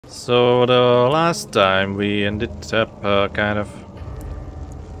So the last time we ended up kind of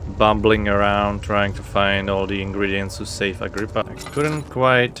bumbling around trying to find all the ingredients to save Agrippa. I couldn't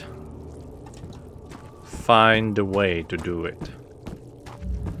quite find the way to do it.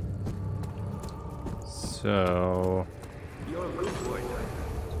 So... You're a good boy,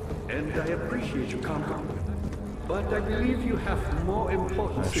 and I appreciate your compliment. But I believe you have more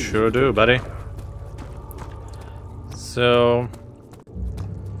important things. I sure do, buddy. So...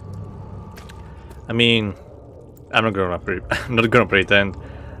 I mean, I'm not gonna pretend.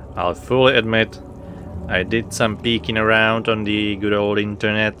 I'll fully admit I did some peeking around on the good old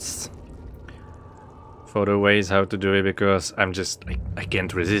internets for the ways how to do it, because I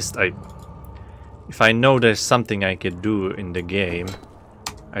can't resist. If I know there's something I can do in the game,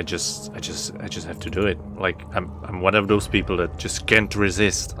 I just have to do it. Like I'm one of those people that just can't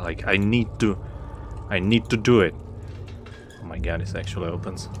resist. Like I need to do it. Oh my god, this actually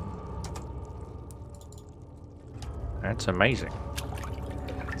opens. That's amazing.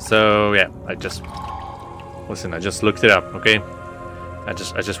 So yeah, I just looked it up, okay? I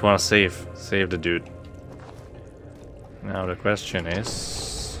just want to save the dude. Now the question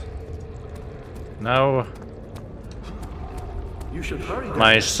is, now You should hurry.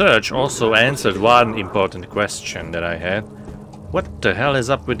 my search also answered one important question that I had. What the hell is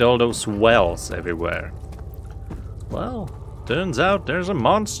up with all those wells everywhere? Well, turns out there's a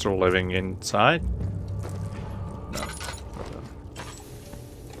monster living inside.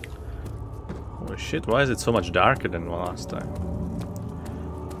 Holy shit, why is it so much darker than last time?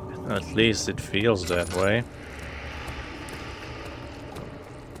 At least it feels that way.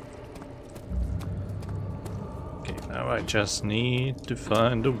 Okay, now I just need to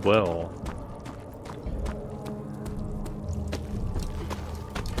find a well.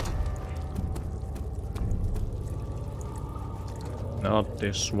 Not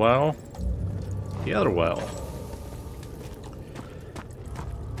this well, the other well.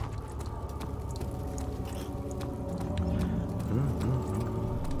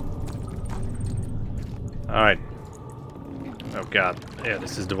 Alright. Oh god. Yeah,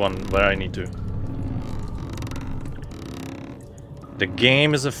 this is the one where I need to. The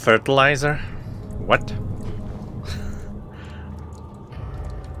game is a fertilizer? What?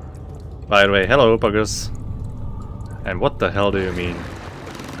 By the way, hello, Puggers. And what the hell do you mean?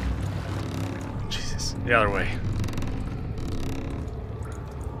 Jesus, the other way.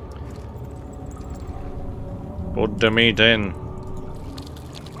 Put the meat in.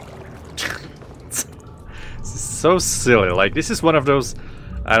 So silly. Like, this is one of those,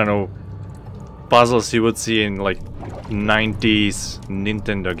 I don't know, puzzles you would see in like 90s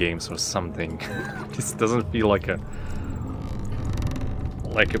Nintendo games or something. This doesn't feel like a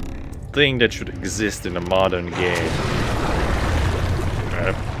thing that should exist in a modern game.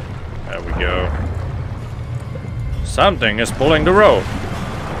 Yep. There we go. Something is pulling the rope.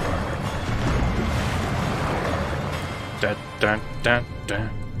 Dun, dun, dun, dun.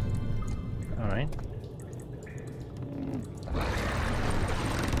 All right.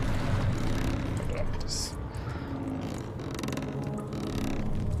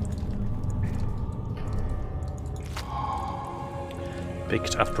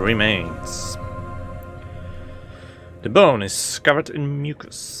 Picked up remains. The bone is covered in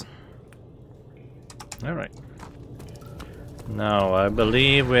mucus. Alright. Now I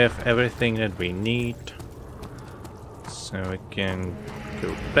believe we have everything that we need. So we can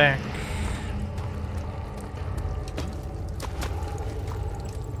go back.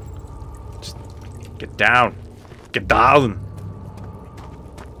 Just get down! Get down!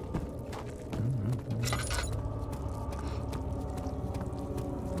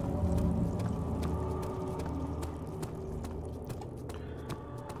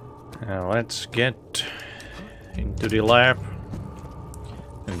 Now let's get into the lab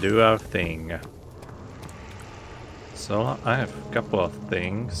and do our thing. So I have a couple of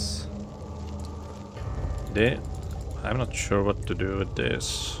things. I'm not sure what to do with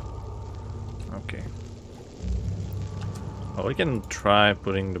this. Okay. Well, we can try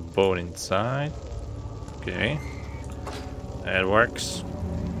putting the bone inside. Okay. That works.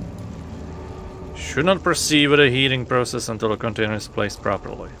 Should not proceed with the heating process until the container is placed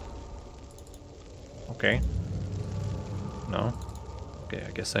properly. Okay. No? Okay,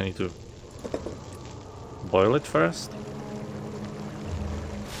 I guess I need to boil it first.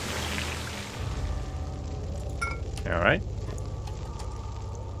 Alright.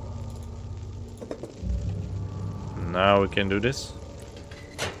 Now we can do this.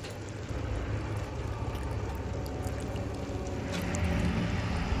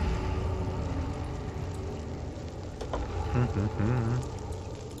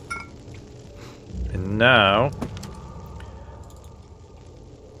 now.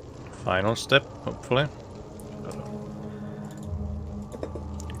 Final step, hopefully.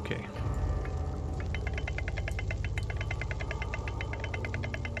 Okay.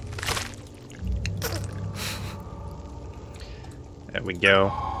 There we go.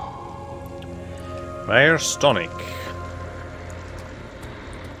 Where's tonic?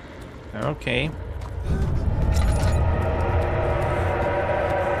 Okay.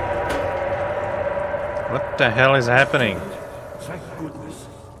 What the hell is happening? Thank goodness.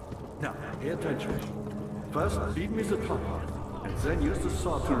 Now, pay attention. First, feed me the tonic, and then use the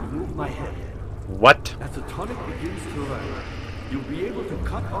saw to remove my head. What? As the tonic begins to run, you'll be able to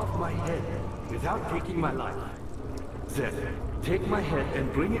cut off my head without taking my life. Then, take my head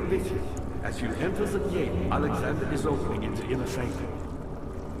and bring it with you. As you enter the gate, Alexander is opening in the inner sanctum.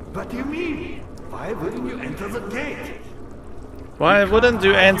 What do you mean? Why wouldn't you enter the gate? Why wouldn't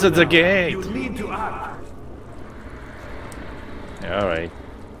you enter the gate? You need to act. Alright.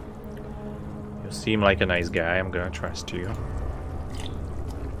 You seem like a nice guy, I'm gonna trust you.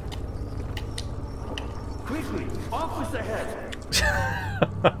 Quickly, off with the head.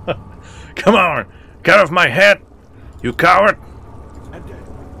 Come on! Cut off my head! You coward! And then,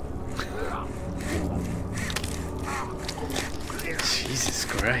 Jesus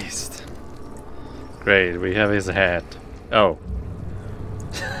Christ. Great, we have his head. Oh.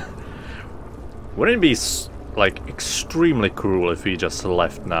 Wouldn't it be like extremely cruel if he just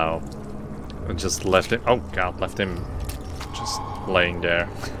left now? And just left him. Oh god, left him just laying there.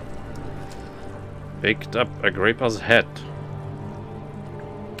 Picked up Agrippa's head.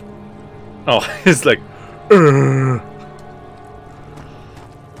 Oh, he's like.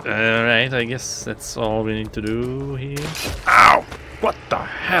 Alright, I guess that's all we need to do here. Ow! What the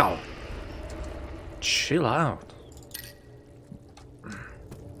hell? Chill out.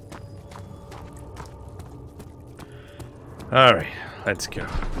 Alright, let's go.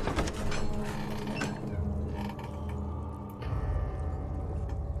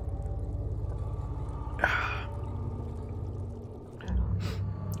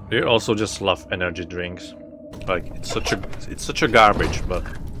 They also just love energy drinks. Like it's such a garbage, but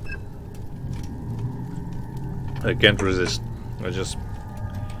I can't resist.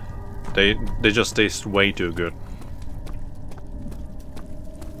 They just taste way too good.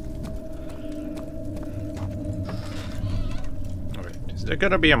 Alright, is there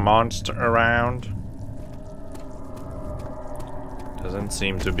gonna be a monster around? Doesn't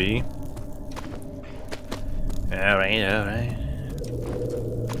seem to be. Alright, alright.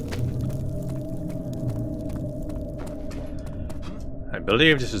 I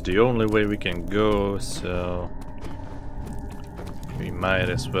believe this is the only way we can go, so we might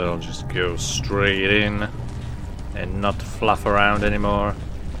as well just go straight in and not fluff around anymore.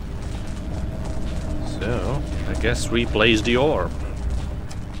 So, I guess replace the orb.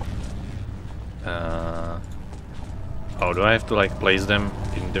 Oh, do I have to like place them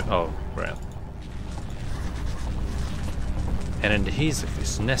in the... Oh, right. An adhesive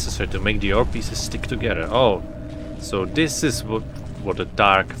is necessary to make the orb pieces stick together. Oh, so this is what the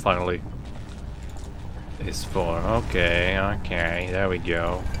dark finally is for. Okay, okay, there we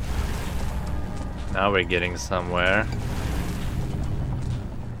go. Now we're getting somewhere.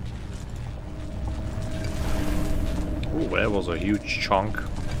 Ooh, that was a huge chunk.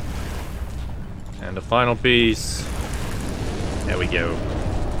 And the final piece. There we go.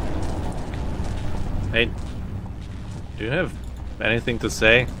 Hey, do you have anything to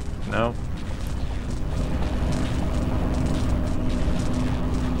say? No?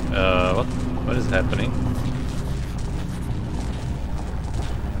 What is happening?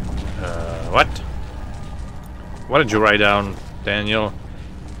 What? What did you write down, Daniel?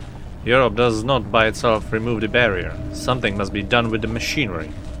 Europe does not by itself remove the barrier. Something must be done with the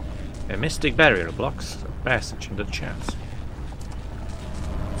machinery. A mystic barrier blocks the passage in the chance.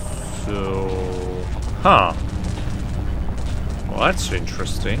 So... Huh. Well, that's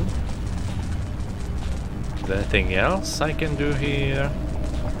interesting. Is there anything else I can do here?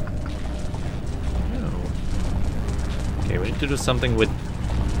 Okay, we need to do something with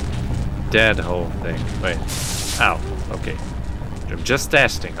that whole thing. Wait. Ow. Okay. I'm just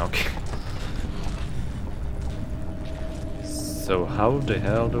testing. Okay. So how the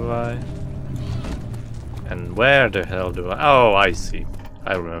hell do I... And where the hell do I... Oh, I see.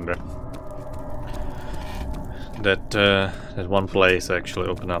 I remember. That one place actually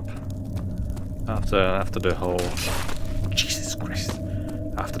opened up. After the whole... Jesus Christ.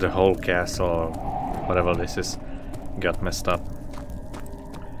 After the whole castle or whatever this is got messed up.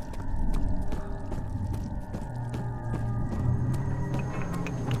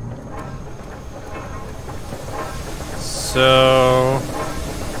 So...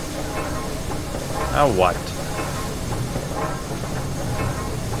 Now what?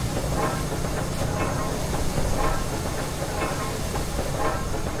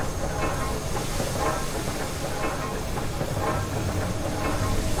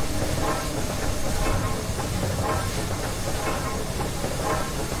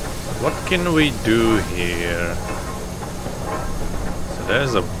 What can we do here? So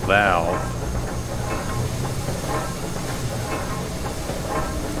there's a valve.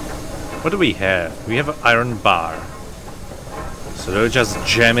 What do we have? We have an iron bar. So they'll just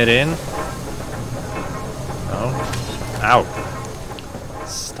jam it in? No? Ow!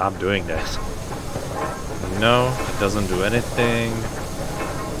 Stop doing that. No, it doesn't do anything.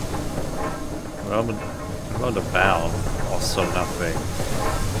 Well, but what about the valve? Also nothing.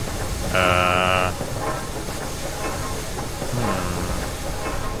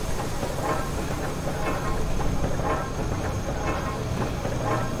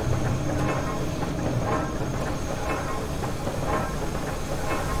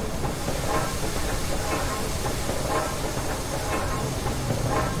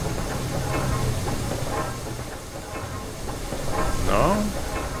 No?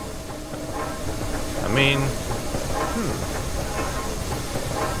 I mean...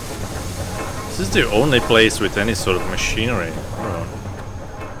 This is the only place with any sort of machinery. Oh.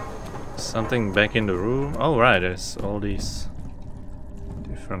 Something back in the room? Oh right, there's all these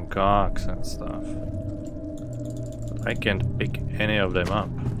different cogs and stuff. But I can't pick any of them up.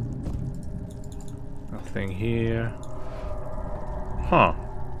 Nothing here. Huh.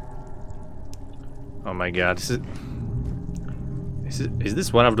 Oh my god, is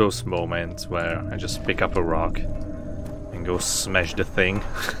this one of those moments where I just pick up a rock and go smash the thing?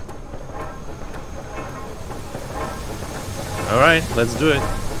 Alright, let's do it.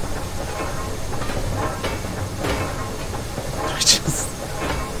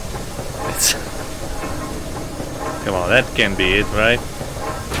 Come on, that can be it, right?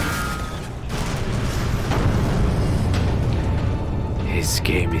 This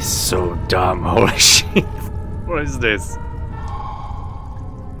game is so dumb, holy shit. What is this?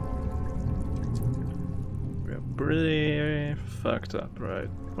 We're pretty fucked up, right?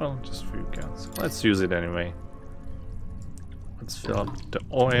 Well, just a few cans. Let's use it anyway. Let's fill up the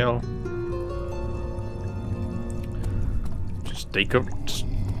oil. Just take a...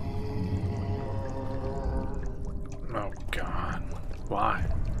 Oh god. Why?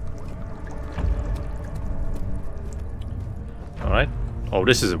 Alright. Oh,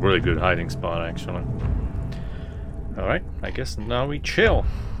 this is a really good hiding spot, actually. Alright, I guess now we chill.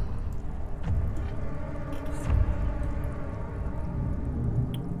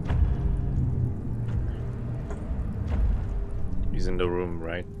 He's in the room,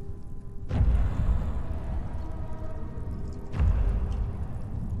 right?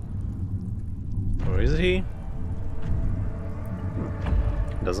 Or is he?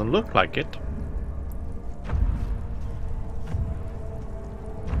 Doesn't look like it.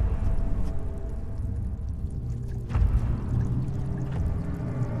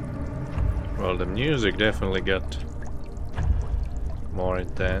 Well, the music definitely got more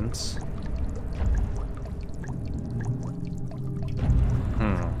intense.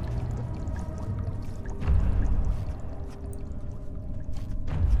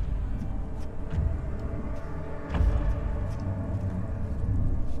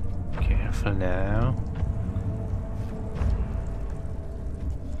 For now.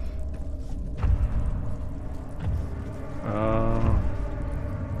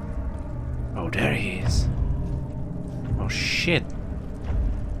 Oh, there he is. Oh shit.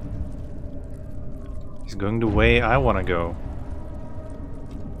 He's going the way I want to go.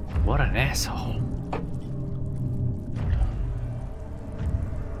 What an asshole.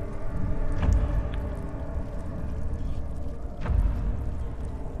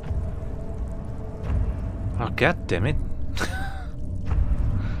 Oh, god damn it.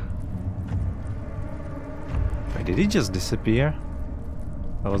 Wait, did he just disappear?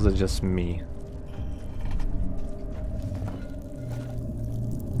 Or was it just me?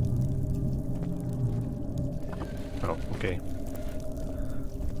 Oh, okay.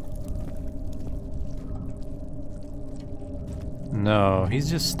 No, he's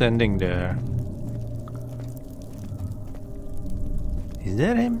just standing there. Is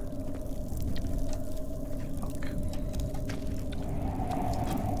that him?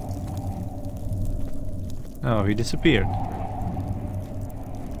 Oh, he disappeared.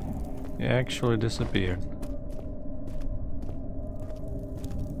 He actually disappeared.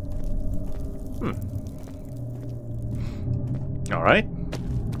 Alright.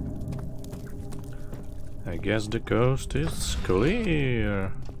 I guess the coast is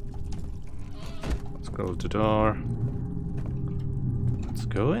clear. Let's close the door. Let's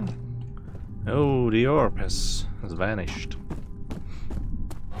go in. Oh, the orb has vanished.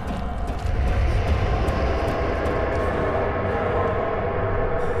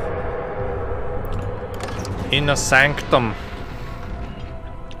 Inner sanctum.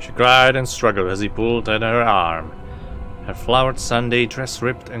 She cried and struggled as he pulled at her arm. Her flowered Sunday dress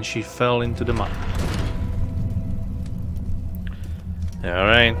ripped and she fell into the mud.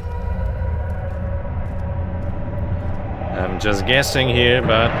 Alright. I'm just guessing here,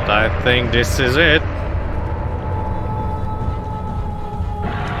 but I think this is it.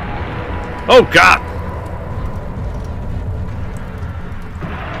 Oh God!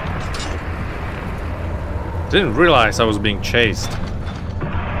 Didn't realize I was being chased.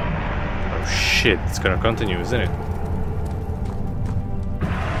 Oh shit, it's gonna continue, isn't it?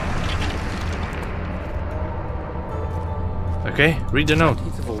 Okay, read the note.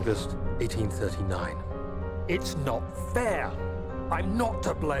 20th of August, 1839. It's not fair. I'm not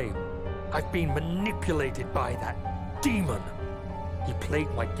to blame. I've been manipulated by that demon. He played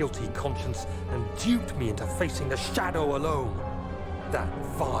my guilty conscience and duped me into facing the shadow alone. That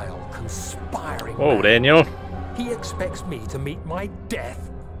vile, conspiring man. Daniel. He expects me to meet my death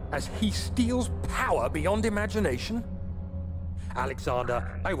as he steals power beyond imagination.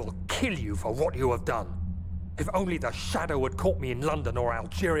 Alexander, I will kill you for what you have done. If only the shadow had caught me in London or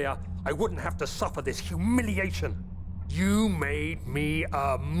Algeria, I wouldn't have to suffer this humiliation. You made me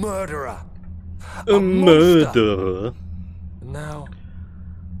a murderer. A murderer. Now,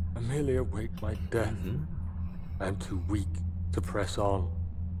 I merely await my death. I'm too weak to press on.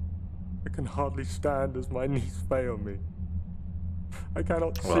 I can hardly stand as my knees fail me. I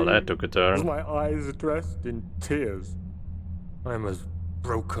cannot see. Well, that took a As turn. my eyes are dressed in tears. I'm as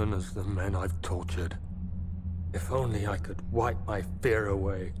broken as the men I've tortured. If only I could wipe my fear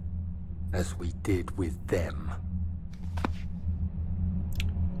away, as we did with them.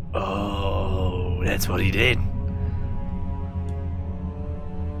 Oh, that's what he did.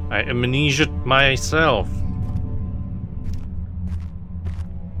 I amnesiaed myself.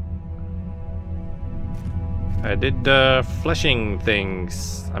 I did the flashing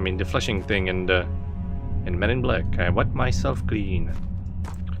things. I mean, the flashing thing in Men in Black. I wiped myself clean.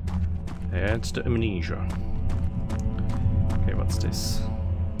 That's the amnesia. Okay, what's this?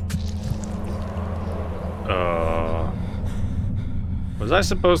 Was I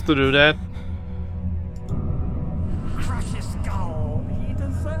supposed to do that? Crush his skull. He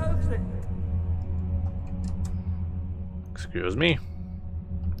deserves it. Excuse me.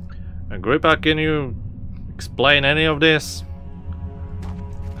 Agrippa, can you explain any of this?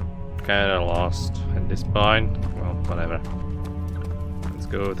 I'm kinda lost at this point. Well, whatever. Let's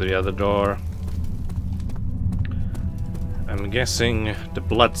go to the other door. I'm guessing the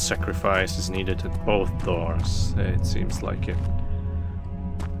blood sacrifice is needed at both doors. It seems like it.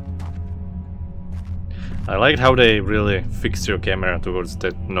 I liked how they really fixed your camera towards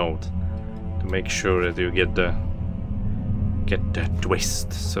that note to make sure that you get the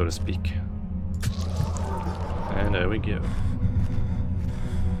twist, so to speak. And there we go.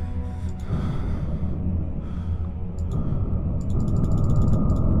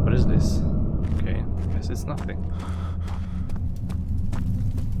 What is this? Okay, guess it's nothing.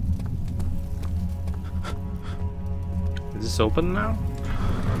 Is this open now?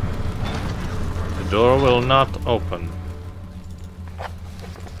 The door will not open.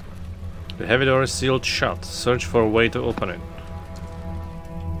 The heavy door is sealed shut. Search for a way to open it.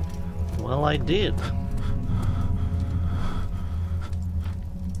 Well, I did.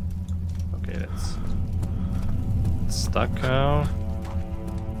 Okay, that's stuck now.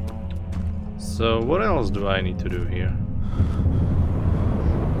 So what else do I need to do here?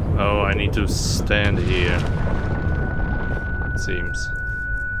 Oh, I need to stand here. It seems.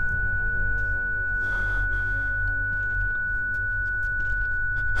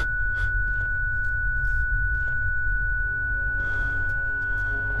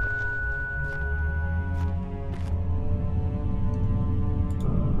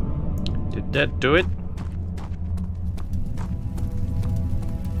 Did that do it?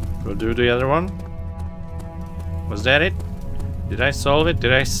 We'll do the other one. Was that it? Did I solve it?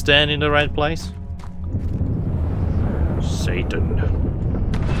 Did I stand in the right place? Satan.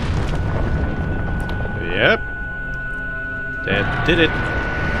 Yep. That did it.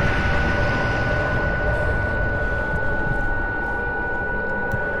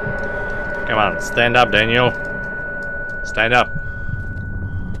 Come on, stand up, Daniel. Stand up.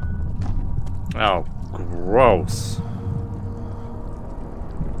 Oh, gross.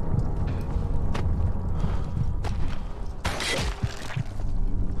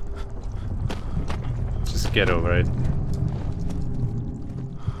 Just get over it.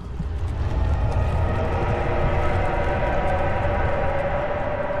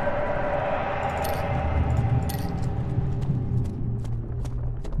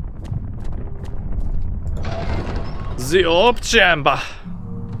 The orb chamber!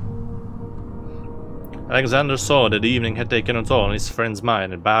 Alexander saw that the evening had taken a toll on his friend's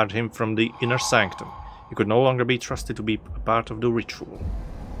mind and barred him from the inner sanctum. He could no longer be trusted to be a part of the ritual.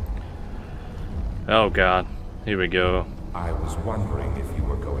 Oh god, here we go. I was wondering if you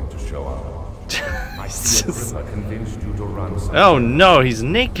were going to show up. I see Agrippa convinced you to run something. Oh no, he's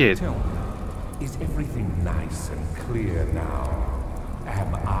naked! Tell me, is everything nice and clear now?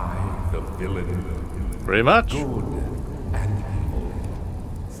 Am I the villain? Pretty much. Good and evil.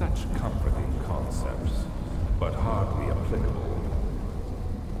 Such comforting concepts, but hardly applicable.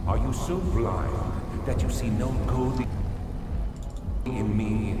 Are you so blind that you see no good in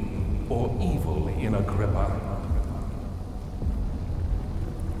me or evil in Agrippa?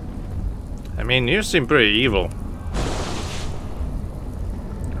 I mean, you seem pretty evil.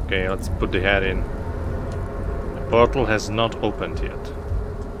 Okay, let's put the head in. The portal has not opened yet.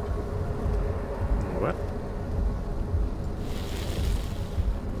 What?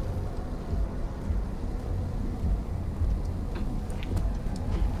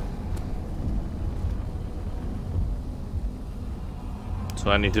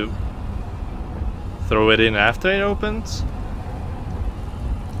 So I need to throw it in after it opens?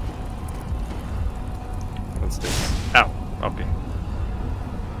 What's this? Ow! Okay.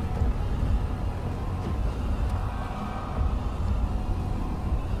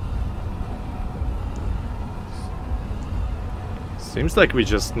 Seems like we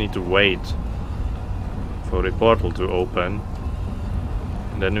just need to wait for the portal to open.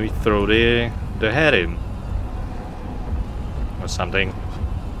 And then we throw the head in. Or something.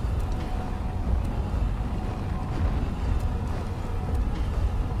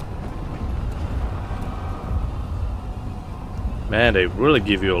 Man, they really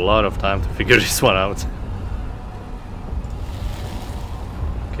give you a lot of time to figure this one out.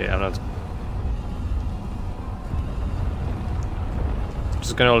 Okay, I'm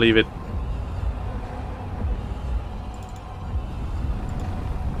just gonna leave it.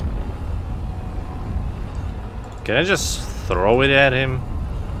 Can I just throw it at him?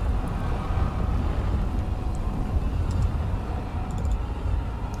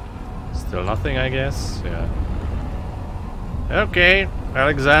 Still nothing, I guess. Yeah. Okay,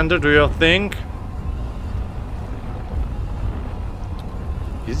 Alexander, do your thing.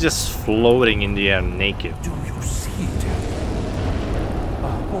 He's just floating in the air naked. Do you see it? A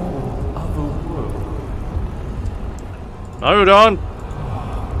whole other world. No, you don't.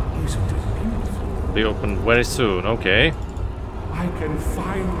 Isn't it beautiful? Be opened very soon, okay. I can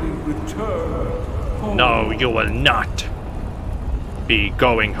finally return home. No, you will not be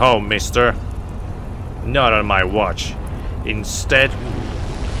going home, mister. Not on my watch. Instead,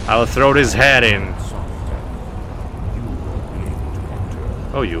 I'll throw this head in.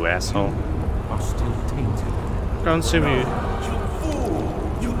 Oh, you asshole. Are still tainted. Can't see me. You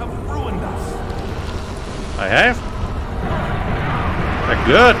fool! You have ruined us. I have?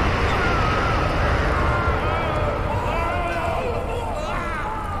 Good.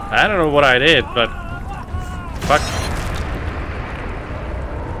 I don't know what I did, but fuck.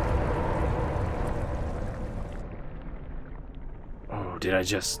 Oh, did I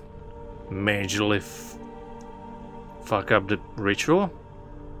just majorly fuck up the ritual?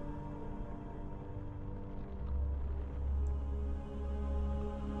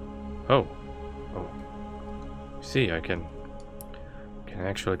 Oh. Oh. See, I can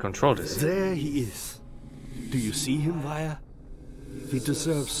actually control this. There he is. Do you see him, Vaya? He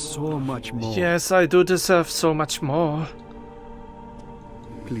deserves so much more. Yes, I do deserve so much more.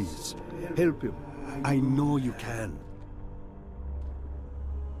 Please, help him. I know you can.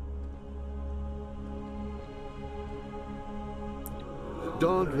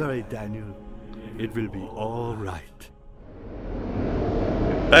 Don't worry, Daniel. It will be all right.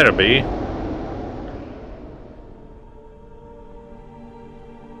 Better be.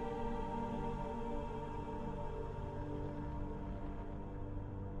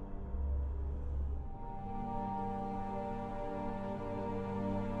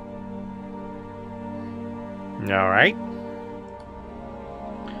 All right.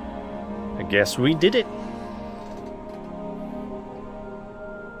 I guess we did it.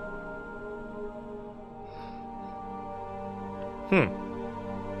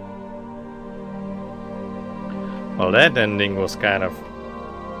 Well, that ending was kind of...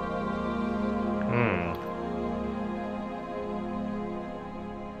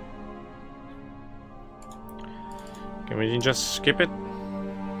 Can we just skip it?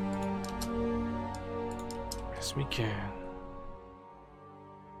 Yes, we can.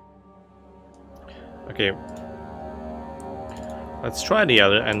 Okay. Let's try the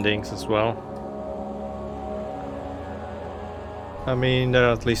other endings as well. I mean, there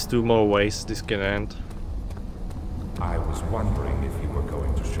are at least 2 more ways this can end. I was wondering if you were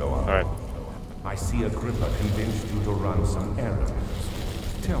going to show up. Alright. I see Agrippa convinced you to run some errands.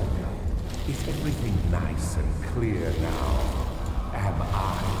 Tell me, is everything nice and clear now? Am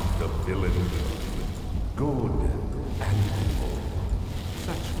I the villain? Good and evil.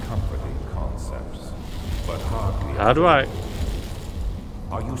 Such comforting concepts, but hardly... How do I...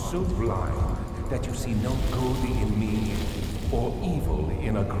 Are you so blind that you see no good in me or evil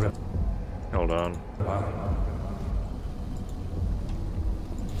in Agrippa? Hold on.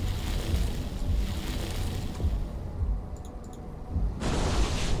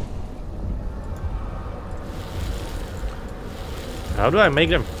 How do I make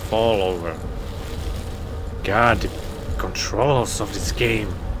them fall over? God, the controls of this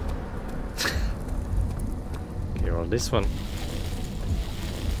game. Okay, well, this one.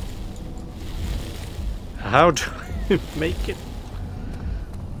 How do I make it?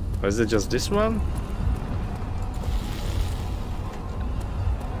 Or is it just this one?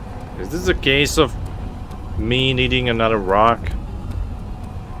 Is this a case of me needing another rock?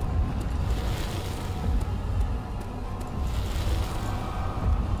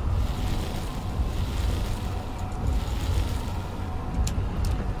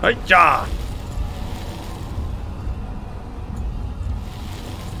 Hiya!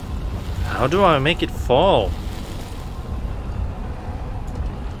 How do I make it fall?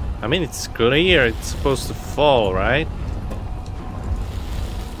 I mean, it's clear it's supposed to fall, right?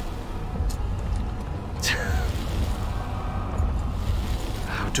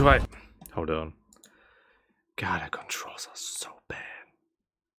 How do I... Hold on. God, the controls are so bad.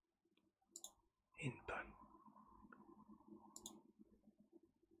 Input.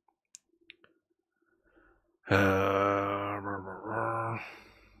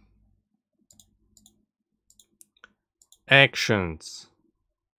 Actions.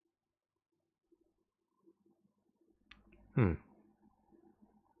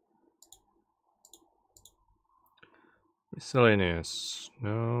 Miscellaneous.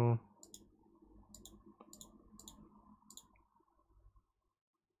 No.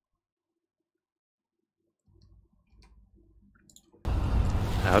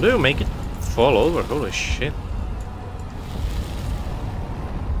 How do you make it fall over? Holy shit.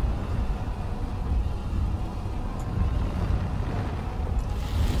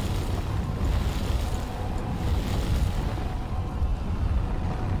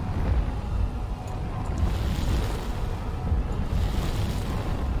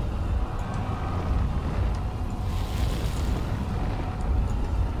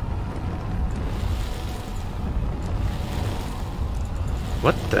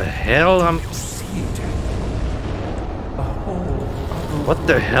 What the hell? What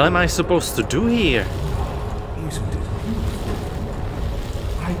the hell am I supposed to do here? Isn't it beautiful?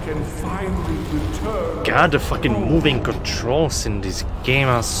 I can finally return. God, the fucking moving controls in this game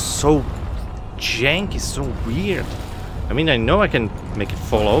are so janky, so weird. I mean, I know I can make it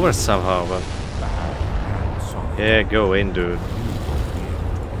fall over somehow, but... Yeah, go in, dude.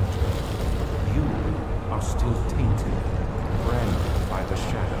 You are still tainted, branded by the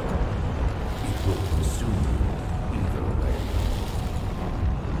shadow. It will consume you either way.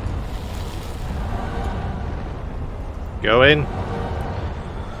 Go in.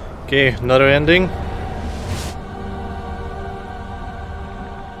 Okay, another ending.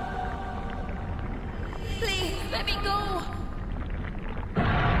 Please, let me go.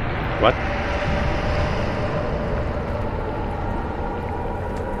 What?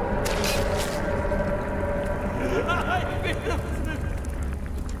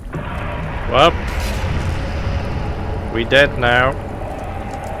 Well, we dead now.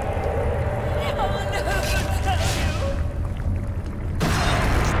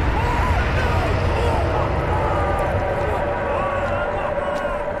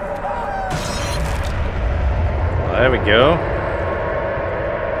 Well, there we go.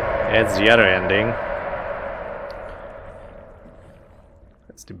 That's the other ending.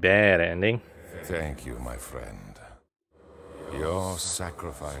 That's the bad ending. Thank you, my friend. Your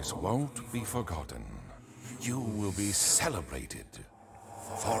sacrifice won't be forgotten. You will be celebrated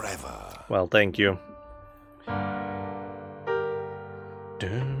forever. Well, thank you.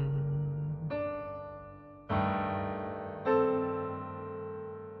 Dun.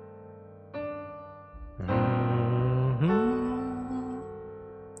 Mhm.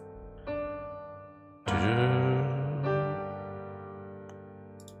 Dun.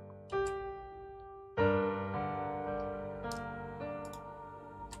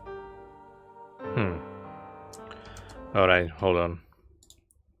 Alright, hold on.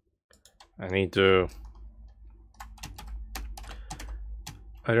 I need to...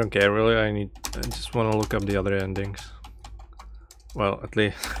 I don't care really, I just want to look up the other endings. Well, at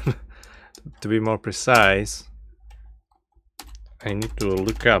least to be more precise, I need to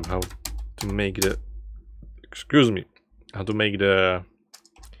look up how to make the... Excuse me. How to make the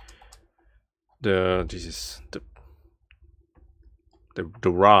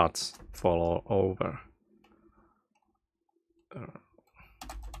rods fall over.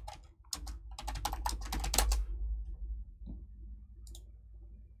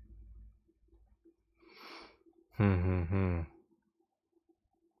 Mm-hmm.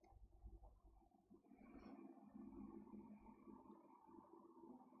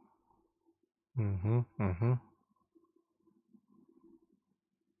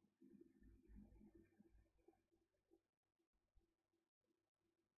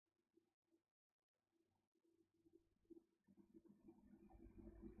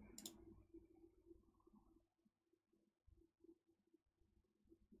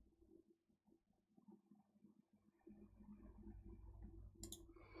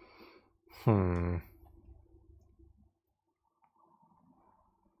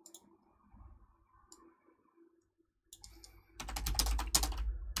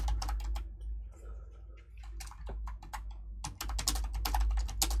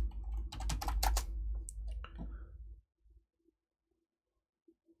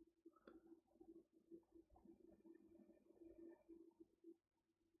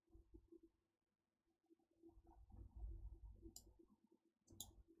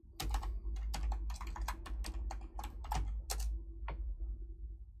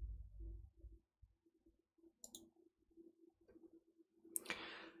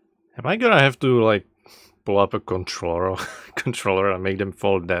 Am I gonna have to like pull up a controller and make them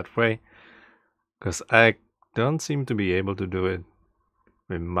fall that way? Because I don't seem to be able to do it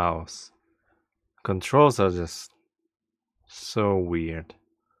with mouse. Controls are just so weird.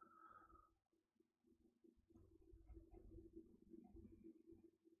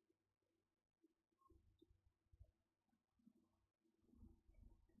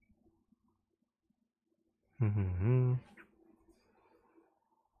 Mm-hmm.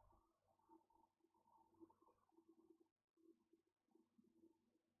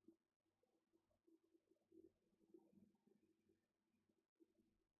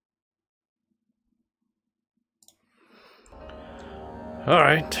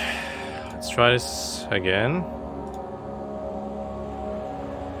 Alright, let's try this again.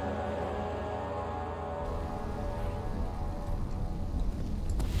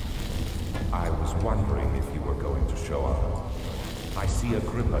 I was wondering if you were going to show up. I see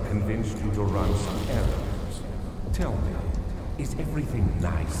Agrippa convinced you to run some errands. Tell me, is everything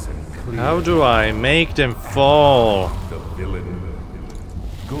nice and clear? How do I make them fall? The villain,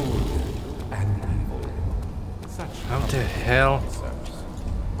 good and evil. Such How the hell? concepts,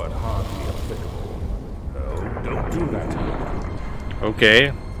 but hardly applicable. No, don't do that.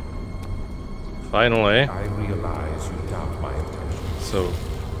 Okay. Finally. I realize you doubt my intentions. So,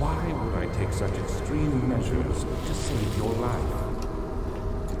 Why would I take such extreme measures to save your life?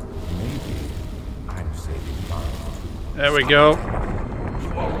 Maybe I'm saving mine. there we go. You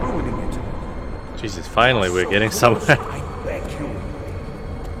are ruining it. Jesus, finally we're getting somewhere. I beg you.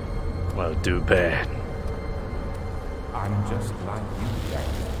 Well, too bad. I'm just like you, Jack.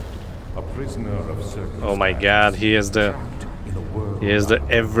 A prisoner of circumstance. Oh my god, here's the Trapped in a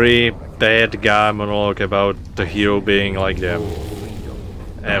world every bad guy monologue about the hero being like them.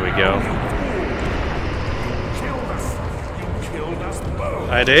 There we go. killed us. You killed us both.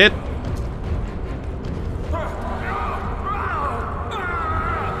 I did.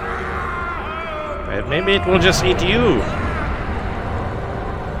 Maybe it will just eat you.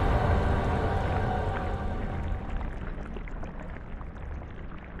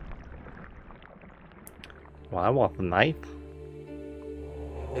 Well, I want the knife.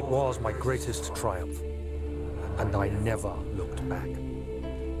 It was my greatest triumph, and I never looked back.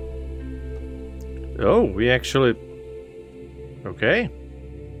 Oh, we actually... Okay.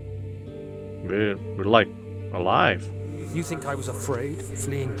 We're like alive. You think I was afraid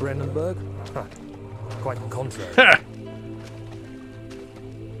fleeing Brennenburg? Huh. Quite the contrary.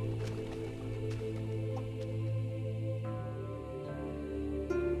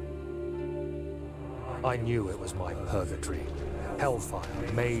 I knew it was my purgatory.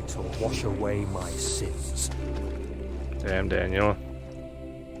 Hellfire made to wash away my sins. Damn, Daniel.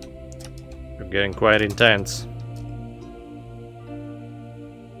 You're getting quite intense.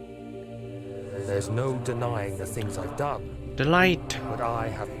 There's no denying the things I've done, The light. but I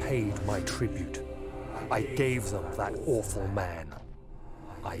have paid my tribute. I gave them that awful man.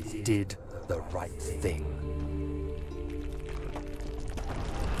 I did the right thing.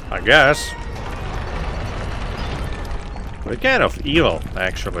 I guess. We're kind of evil,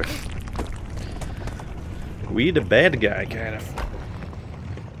 actually. We the bad guy, kind of.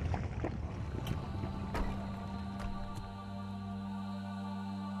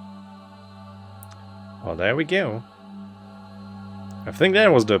 Well, there we go. I think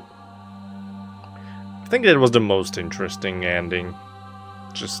that was the most interesting ending.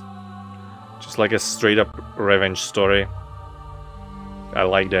 Just like a straight up revenge story. I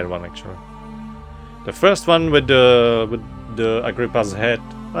like that one actually. The first one with the Agrippa's head,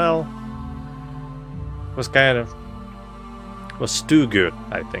 well, was too good,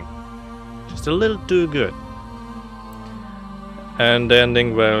 I think. Just a little too good. And the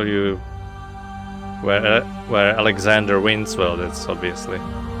ending where Alexander wins, well, that's obviously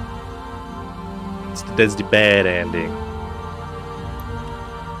that's the bad ending.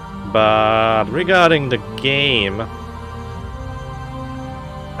 But regarding the game,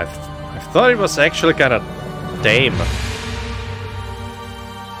 I thought it was actually kind of tame.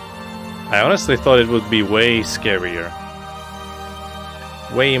 I honestly thought it would be way scarier,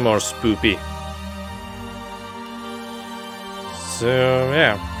 way more spoopy. So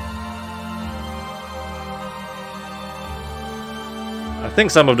yeah, I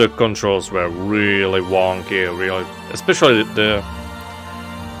think some of the controls were really wonky, especially the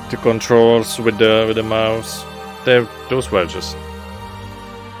controls with the mouse. Those were just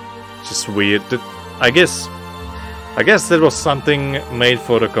weird. I guess that was something made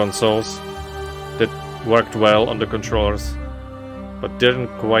for the consoles that worked well on the controllers, but didn't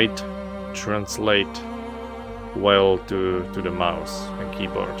quite translate well to the mouse and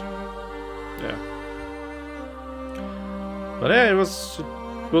keyboard. Yeah. But yeah, it was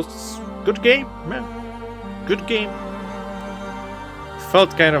good game, man. Good game.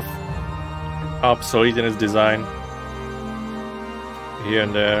 Felt kind of obsolete in its design here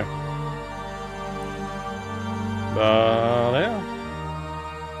and there. But yeah,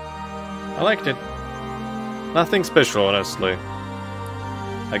 I liked it. Nothing special, honestly.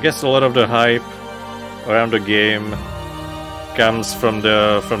 I guess a lot of the hype around the game comes from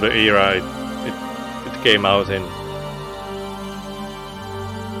the era it came out in.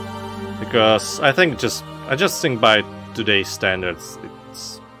 Because I just think by today's standards,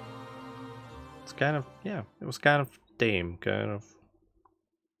 it's kind of, yeah, it was kind of tame, kind of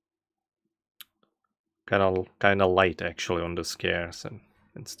light actually on the scares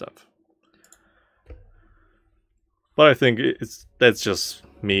and stuff. But I think that's just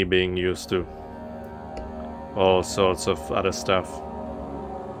me being used to all sorts of other stuff.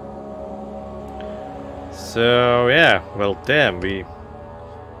 So yeah, well damn, we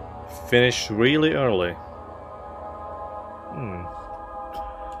finished really early.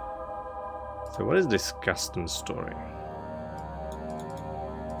 So what is this custom story?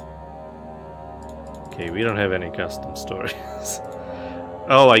 Okay, we don't have any custom stories.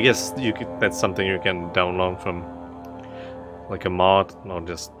 Oh, I guess that's something you can download from like a mod, or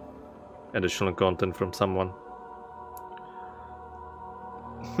just additional content from someone.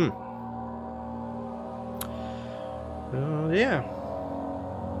 Yeah.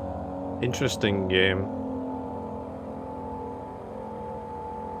 Interesting game.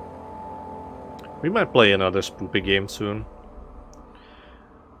 We might play another spoopy game soon.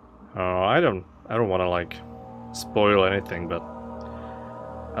 I don't want to like spoil anything, but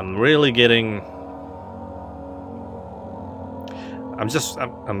I'm really getting.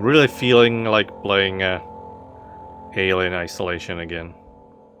 I'm really feeling like playing Alien Isolation again.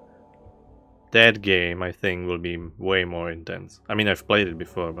 That game, I think, will be way more intense. I mean, I've played it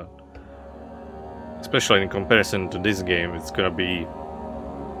before, but especially in comparison to this game, it's gonna be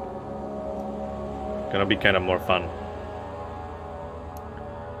kind of more fun.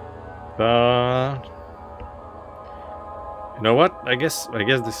 But you know what? I guess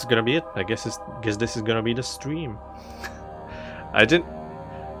this is gonna be it. I guess this is gonna be the stream. I didn't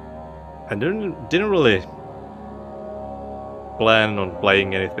really plan on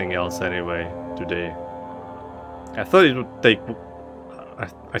playing anything else anyway today. I thought it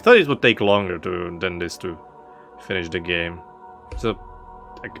would take longer than this to finish the game. So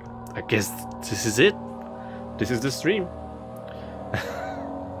I guess this is it. This is the stream.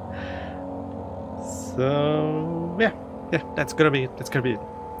 So yeah, that's gonna be it.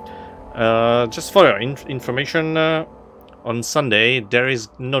 Just for your information, on Sunday there is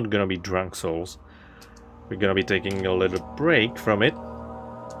not gonna be Drunk Souls. We're gonna be taking a little break from it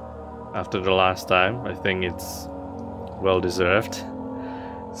after the last time. I think it's well deserved.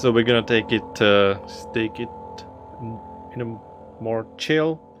 So we're gonna take it in a more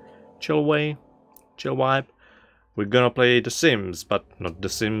chill way, chill vibe. We're gonna play The Sims, but not The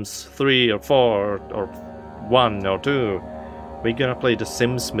Sims 3 or 4 or 1 or 2. We're gonna play The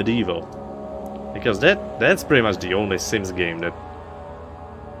Sims Medieval. Because that's pretty much the only Sims game that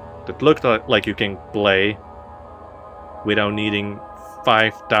looked like you can play without needing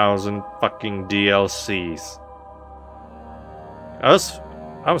 5,000 fucking DLCs.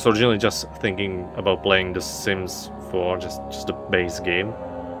 I was originally just thinking about playing The Sims 4, just the base game.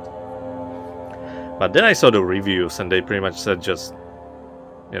 But then I saw the reviews and they pretty much said just,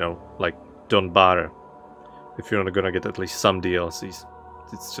 you know, like, don't bother if you're not gonna get at least some DLCs.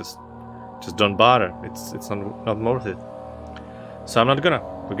 It's just don't bother. It's not worth it. So I'm not gonna.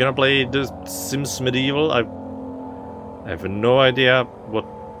 We're gonna play The Sims Medieval. I have no idea what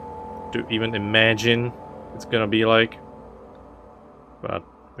to even imagine it's gonna be like. But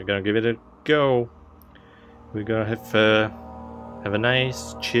we're gonna give it a go. We're gonna have a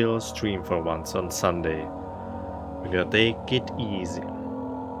nice chill stream for once on Sunday. We're gonna take it easy.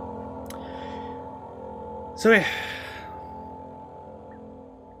 So yeah.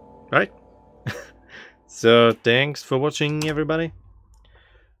 Right? So thanks for watching, everybody.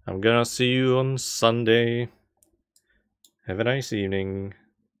 I'm gonna see you on Sunday. Have a nice evening.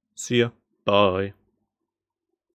 See ya. Bye.